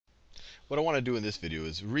what I want to do in this video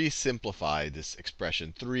is re-simplify this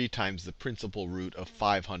expression 3 times the principal root of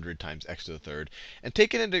 500 times x to the third, and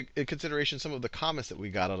take into consideration some of the comments that we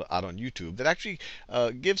got out on YouTube that actually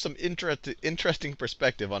give some interesting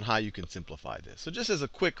perspective on how you can simplify this. So just as a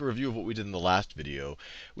quick review of what we did in the last video,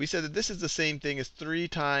 we said that this is the same thing as 3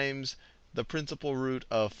 times the principal root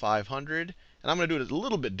of 500. And I'm going to do it a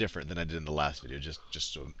little bit different than I did in the last video,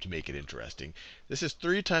 just to make it interesting. This is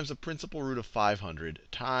 3 times the principal root of 500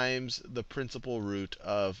 times the principal root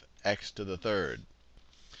of x to the third.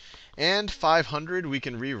 And 500, we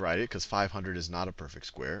can rewrite it, because 500 is not a perfect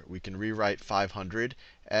square. We can rewrite 500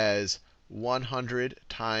 as 100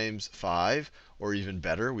 times 5. Or even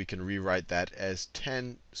better, we can rewrite that as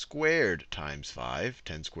 10 squared times 5.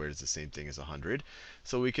 10 squared is the same thing as 100.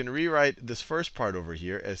 So we can rewrite this first part over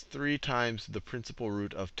here as 3 times the principal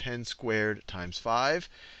root of 10 squared times 5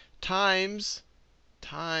 times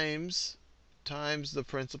the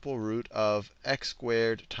principal root of x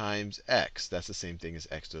squared times x. That's the same thing as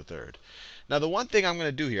x to the third. Now, the one thing I'm going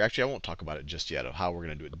to do here, actually, I won't talk about it just yet, of how we're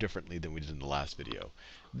going to do it differently than we did in the last video.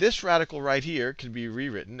 This radical right here can be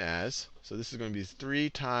rewritten as, so this is going to be 3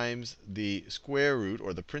 times the square root,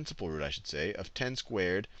 or the principal root, I should say, of 10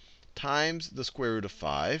 squared times the square root of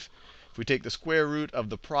 5. If we take the square root of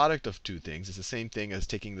the product of two things, it's the same thing as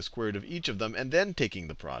taking the square root of each of them and then taking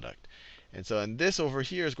the product. And so and this over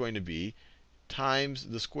here is going to be times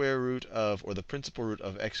the square root of, or the principal root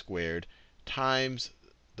of x squared times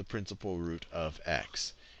the principal root of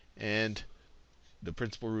x. And the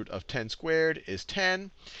principal root of 10 squared is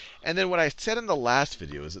 10. And then what I said in the last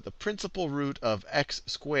video is that the principal root of x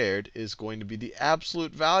squared is going to be the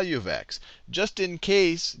absolute value of x, just in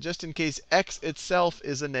case x itself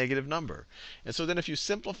is a negative number. And so then if you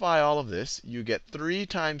simplify all of this, you get 3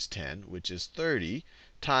 times 10, which is 30,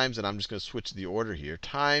 times, and I'm just going to switch the order here,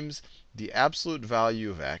 times the absolute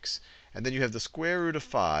value of x. And then you have the square root of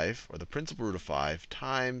 5, or the principal root of 5,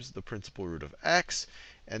 times the principal root of x.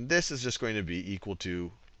 And this is just going to be equal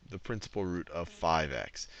to the principal root of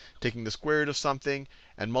 5x. Taking the square root of something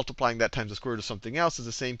and multiplying that times the square root of something else is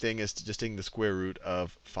the same thing as just taking the square root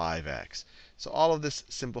of 5x. So all of this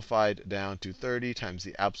simplified down to 30 times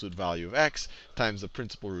the absolute value of x times the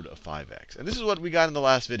principal root of 5x. And this is what we got in the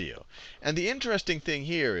last video. And the interesting thing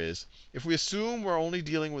here is, if we assume we're only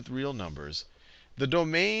dealing with real numbers, the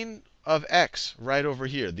domain of x right over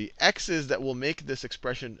here, the x's that will make this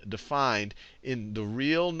expression defined in the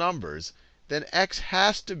real numbers, then x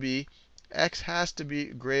has to be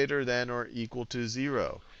greater than or equal to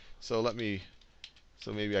 0. So maybe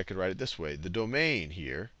I could write it this way. The domain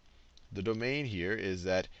here is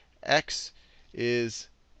that x is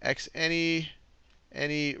any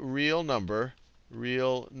real number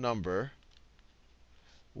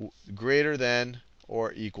greater than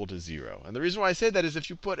or equal to 0. And the reason why I say that is if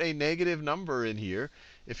you put a negative number in here,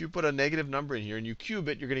 and you cube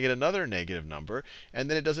it, you're going to get another negative number. And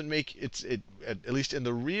then it doesn't make at least in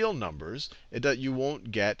the real numbers, you won't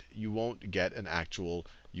get an actual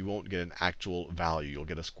value. You'll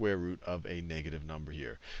get a square root of a negative number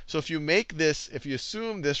here. So if you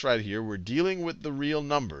assume this right here, we're dealing with the real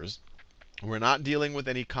numbers. We're not dealing with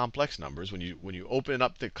any complex numbers. When you open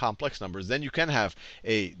up the complex numbers, then you can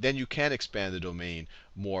expand the domain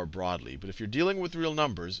more broadly. But if you're dealing with real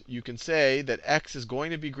numbers, you can say that x is going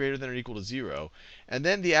to be greater than or equal to 0. And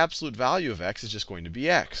then the absolute value of x is just going to be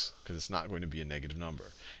x, because it's not going to be a negative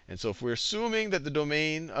number. And so if we're assuming that the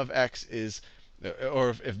domain of x is,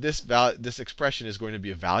 or if this expression is going to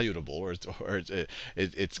be evaluable, or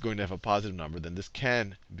it's going to have a positive number, then this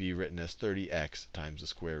can be written as 30x times the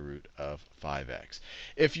square root of 5x.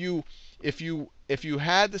 If you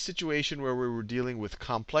had the situation where we were dealing with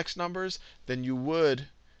complex numbers, then you would,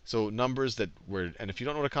 so numbers that were, and if you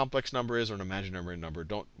don't know what a complex number is or an imaginary number,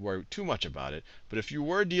 don't worry too much about it. But if you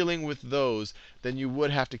were dealing with those, then you would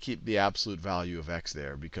have to keep the absolute value of x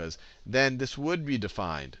there, because then this would be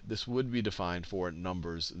defined. This would be defined for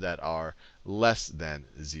numbers that are less than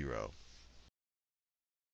 0.